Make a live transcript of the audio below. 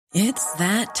It's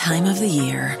that time of the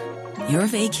year. Your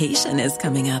vacation is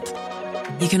coming up.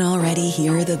 You can already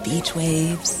hear the beach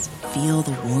waves, feel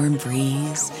the warm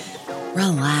breeze,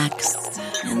 relax,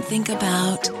 and think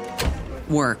about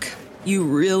work. You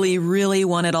really, really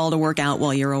want it all to work out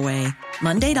while you're away.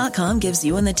 Monday.com gives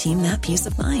you and the team that peace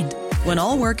of mind. When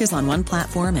all work is on one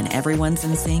platform and everyone's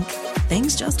in sync,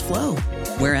 things just flow.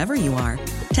 Wherever you are,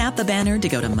 tap the banner to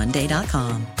go to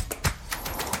Monday.com.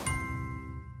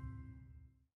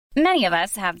 Many of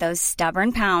us have those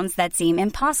stubborn pounds that seem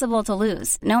impossible to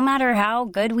lose, no matter how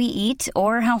good we eat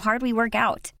or how hard we work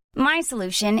out. My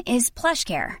solution is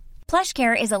PlushCare.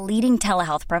 PlushCare is a leading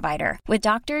telehealth provider with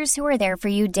doctors who are there for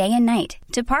you day and night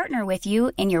to partner with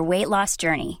you in your weight loss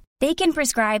journey. They can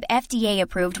prescribe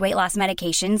FDA-approved weight loss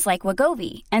medications like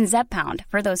Wegovy and Zepbound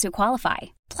for those who qualify.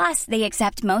 Plus, they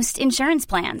accept most insurance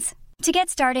plans. To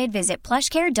get started, visit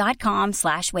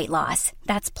plushcare.com/weightloss.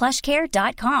 That's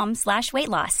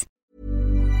plushcare.com/weightloss.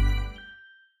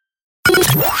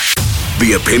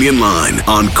 The Opinion Line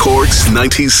on Cork's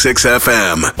 96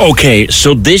 FM. Okay,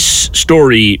 so this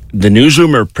story, the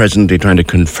newsroom are presently trying to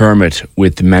confirm it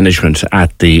with the management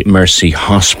at the Mercy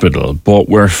Hospital, but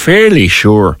we're fairly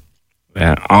sure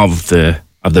of the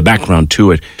background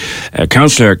to it.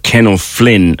 Councillor Ken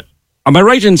O'Flynn, am I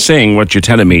right in saying what you're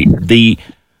telling me? The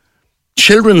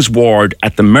children's ward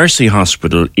at the Mercy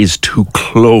Hospital is to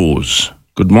close.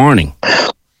 Good morning.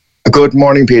 Good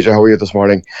morning, PJ. How are you this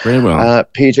morning? Very well.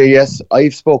 PJ, yes,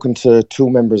 I've spoken to two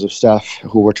members of staff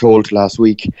who were told last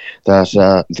week that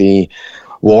the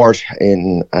ward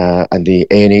and the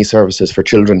A&E services for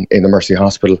children in the Mercy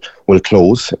Hospital will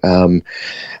close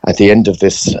at the end of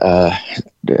this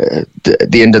the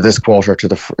end of this quarter to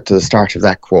the start of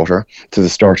that quarter, to the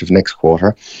start of next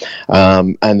quarter,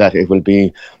 and that it will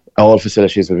be all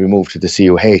facilities will be moved to the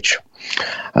CUH.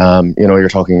 You're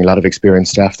talking a lot of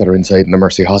experienced staff that are inside in the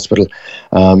Mercy Hospital,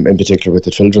 in particular with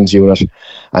the children's unit,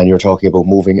 and you're talking about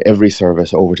moving every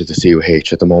service over to the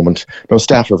CUH at the moment. Now,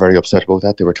 staff are very upset about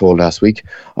that. They were told last week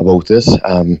about this.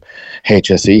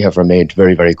 HSE have remained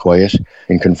very, very quiet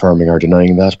in confirming or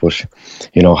denying that, but,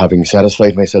 having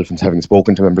satisfied myself and having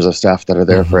spoken to members of staff that are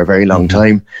there for a very long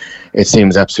time, it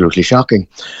seems absolutely shocking.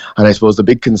 And I suppose the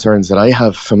big concerns that I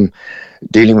have from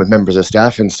dealing with members of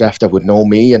staff and staff that would know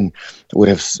me and would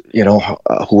have,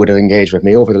 who would have engaged with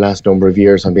me over the last number of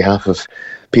years on behalf of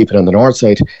people on the north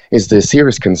side, is the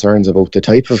serious concerns about the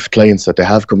type of clients that they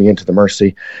have coming into the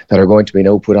Mercy that are going to be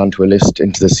now put onto a list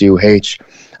into the CUH.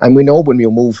 And we know when we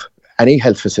move any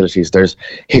health facilities, there's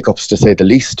hiccups to say the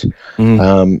least.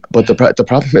 But the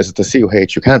problem is at the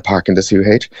CUH, you can't park in the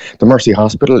CUH. The Mercy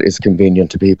Hospital is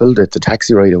convenient to people. It's a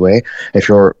taxi right away. If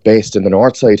you're based in the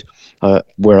north side,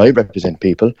 where I represent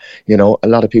people, a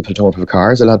lot of people don't have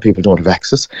cars, a lot of people don't have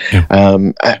access.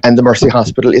 And the Mercy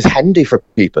Hospital is handy for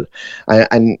people.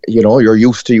 And you're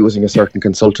used to using a certain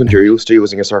consultant, you're used to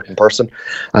using a certain person,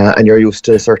 and you're used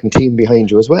to a certain team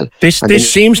behind you as well. This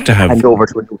seems to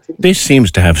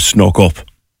have snuck up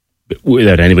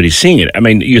without anybody seeing it. I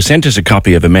mean, you sent us a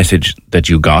copy of a message that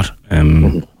you got.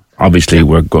 Obviously,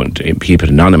 we're going to keep it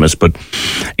anonymous, but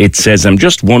it says, I'm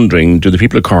just wondering, do the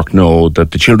people of Cork know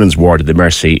that the children's ward at the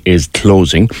Mercy is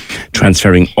closing,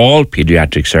 transferring all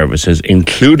paediatric services,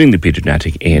 including the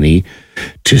paediatric A&E,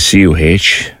 to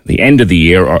CUH, the end of the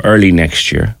year or early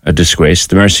next year? A disgrace.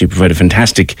 The Mercy provide a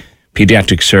fantastic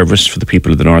paediatric service for the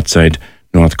people of the north side,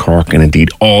 North Cork, and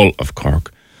indeed all of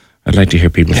Cork. I'd like to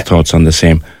hear people's thoughts on the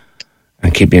same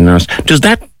and keep being honest. Does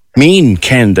that mean,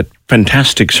 Ken, that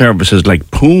fantastic services like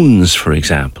Poons, for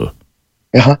example,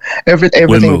 everything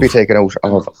will be taken out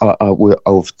of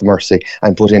the Mercy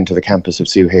and put into the campus of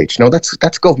CUH? Now,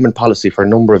 that's government policy for a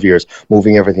number of years,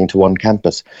 moving everything to one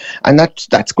campus. And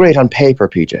that's great on paper,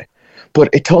 PJ. But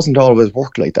it doesn't always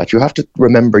work like that. You have to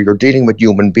remember you're dealing with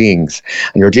human beings,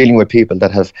 and you're dealing with people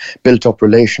that have built up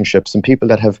relationships and people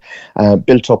that have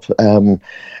built up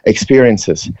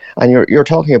experiences. And you're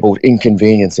talking about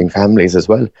inconveniencing families as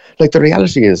well. Like, the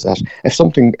reality is that if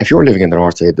you're living in the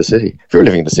north side of the city, if you're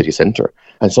living in the city centre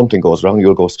and something goes wrong,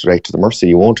 you'll go straight to the Mercy.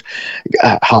 You won't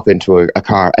hop into a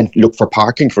car and look for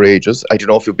parking for ages. I don't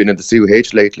know if you've been in the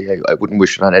CUH lately. I wouldn't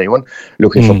wish it on anyone.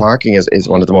 Looking for parking is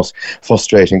one of the most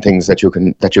frustrating things that you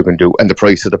can do, and the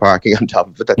price of the parking on top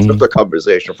of it, that's another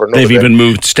conversation for another day. They've even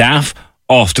moved staff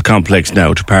off the complex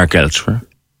now to park elsewhere.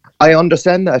 I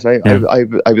understand that.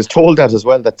 I was told that as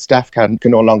well, that staff can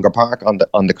no longer park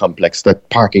on the complex, that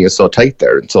parking is so tight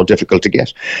there and so difficult to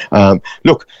get.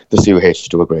 Look, the CUH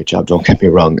do a great job, don't get me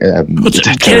wrong.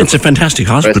 It's a fantastic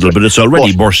hospital, but it's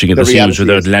already bursting at the seams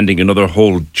without landing another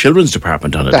whole children's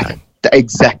department on it.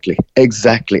 Exactly,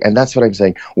 and that's what I'm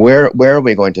saying. Where are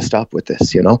we going to stop with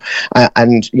this?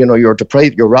 And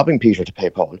you're robbing Peter to pay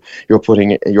Paul. You're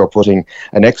putting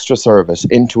an extra service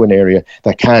into an area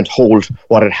that can't hold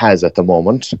what it has at the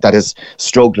moment, that is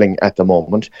struggling at the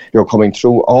moment. You're coming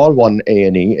through all one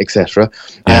A&E, etc.,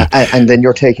 and then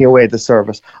you're taking away the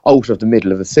service out of the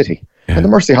middle of the city. Yeah. And the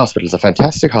Mercy Hospital is a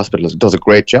fantastic hospital. It does a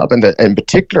great job. And in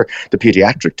particular, the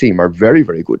paediatric team are very,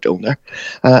 very good down there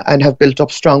and have built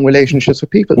up strong relationships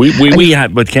with people. We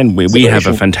have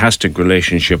a fantastic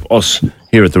relationship. Us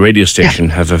here at the radio station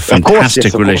have a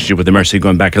fantastic relationship with the Mercy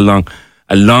going back a long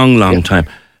time.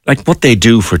 Like what they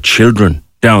do for children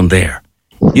down there.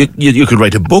 You could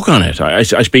write a book on it. I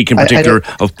speak in particular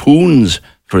of Poons,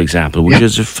 for example, which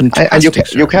is a fantastic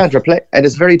and you can't replace, and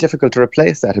it's very difficult to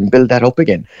replace that and build that up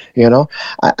again,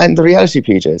 And the reality,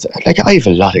 PJ, is I have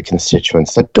a lot of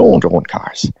constituents that don't own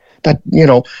cars, that,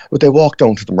 they walk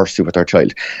down to the Mercy with their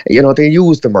child. They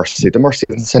use the Mercy. The Mercy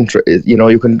in the centre,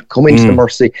 you can come into the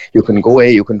Mercy, you can go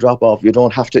away, you can drop off, you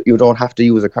don't have to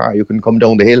use a car, you can come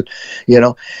down the hill,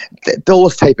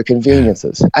 those type of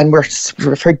conveniences. And we're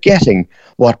forgetting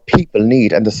what people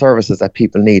need and the services that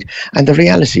people need. And the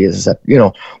reality is that,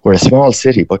 we're a small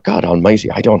city, but God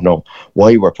almighty, I don't know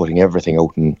why we're putting everything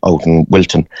out in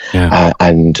Wilton. Yeah.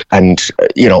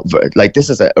 This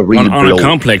is a real on a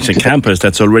complex, a campus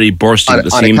that's already bursting at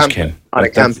the seams, Ken. On a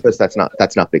campus that's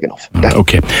not big enough.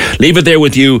 Okay. Leave it there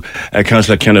with you,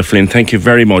 Councillor Kenneth Flynn. Thank you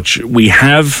very much. We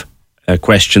have a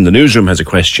question, the newsroom has a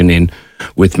question in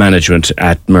with management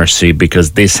at Mercy,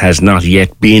 because this has not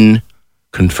yet been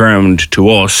confirmed to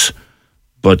us,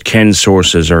 but Ken's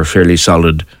sources are fairly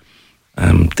solid.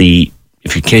 In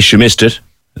case you missed it,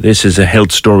 this is a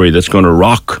health story that's going to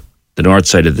rock the north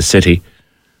side of the city,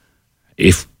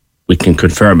 if we can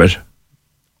confirm it.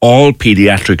 All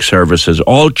paediatric services,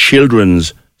 all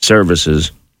children's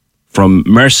services from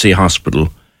Mercy Hospital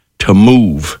to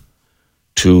move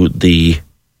to the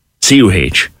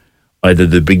CUH, either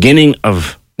the beginning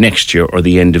of next year or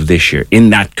the end of this year, in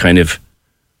that kind of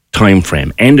time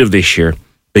frame. End of this year,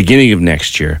 beginning of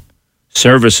next year.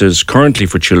 Services currently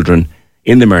for children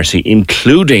in the Mercy,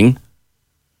 including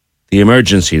the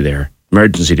emergency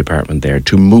department there,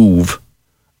 to move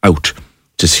out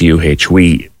to CUH.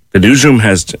 The newsroom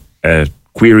has a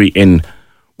query in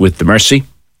with the Mercy.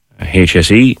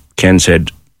 HSE, Ken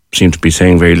said, seemed to be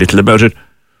saying very little about it.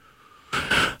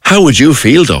 How would you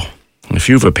feel, though, if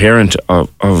you're a parent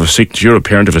of a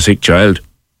sick child,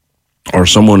 or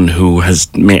someone who has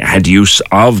had use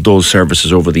of those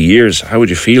services over the years? How would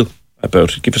you feel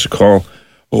about it? Give us a call,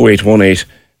 0818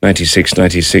 96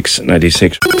 96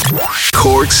 96.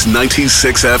 Cork's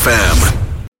 96 FM.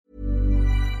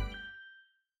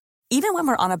 Even when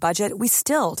we're on a budget, we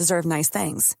still deserve nice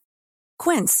things.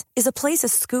 Quince is a place to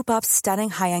scoop up stunning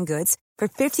high-end goods for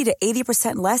 50 to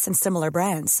 80% less than similar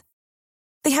brands.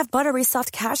 They have buttery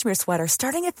soft cashmere sweaters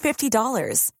starting at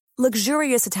 $50,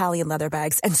 luxurious Italian leather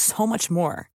bags, and so much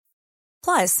more.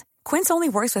 Plus, Quince only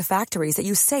works with factories that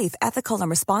use safe, ethical, and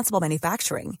responsible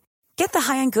manufacturing. Get the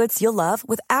high-end goods you'll love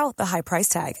without the high price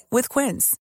tag with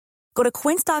Quince. Go to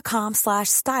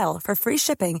quince.com/style for free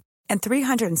shipping and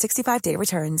 365-day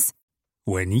returns.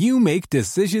 When you make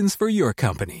decisions for your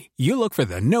company, you look for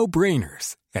the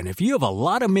no-brainers. And if you have a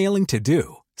lot of mailing to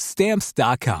do,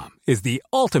 Stamps.com is the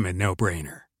ultimate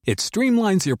no-brainer. It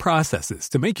streamlines your processes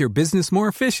to make your business more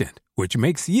efficient, which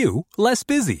makes you less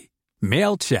busy.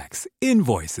 Mail checks,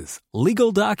 invoices,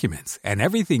 legal documents, and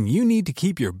everything you need to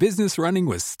keep your business running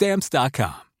with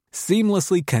Stamps.com.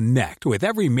 Seamlessly connect with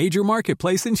every major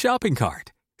marketplace and shopping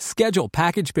cart. Schedule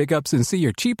package pickups and see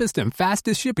your cheapest and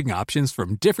fastest shipping options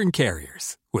from different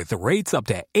carriers, with rates up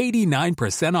to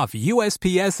 89% off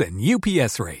USPS and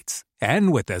UPS rates.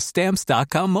 And with the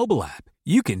Stamps.com mobile app,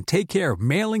 you can take care of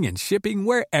mailing and shipping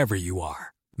wherever you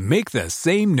are. Make the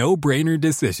same no-brainer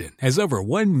decision as over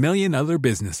 1 million other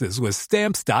businesses with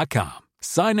Stamps.com.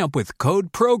 Sign up with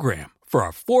code PROGRAM for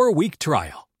a 4-week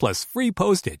trial, plus free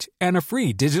postage and a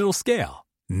free digital scale.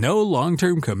 No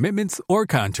long-term commitments or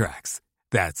contracts.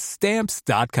 That's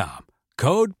Stamps.com.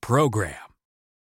 Code PROGRAM.